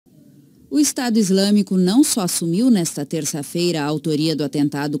O Estado Islâmico não só assumiu nesta terça-feira a autoria do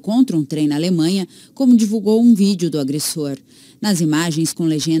atentado contra um trem na Alemanha, como divulgou um vídeo do agressor. Nas imagens com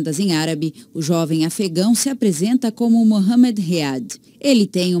legendas em árabe, o jovem afegão se apresenta como Mohammed Riad. Ele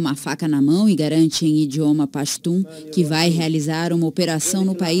tem uma faca na mão e garante em idioma pashtun que vai realizar uma operação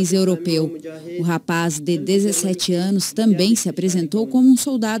no país europeu. O rapaz de 17 anos também se apresentou como um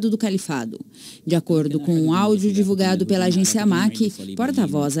soldado do califado. De acordo com um áudio divulgado pela agência AMAC,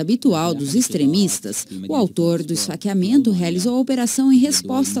 porta-voz habitual dos extremistas, o autor do esfaqueamento realizou a operação em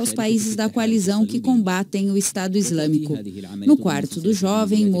resposta aos países da coalizão que combatem o Estado Islâmico. No quarto do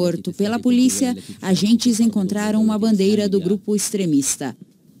jovem, morto pela polícia, agentes encontraram uma bandeira do grupo extremista.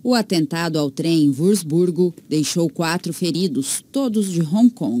 O atentado ao trem em Würzburgo deixou 4 feridos, todos de Hong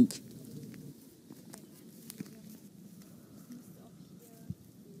Kong.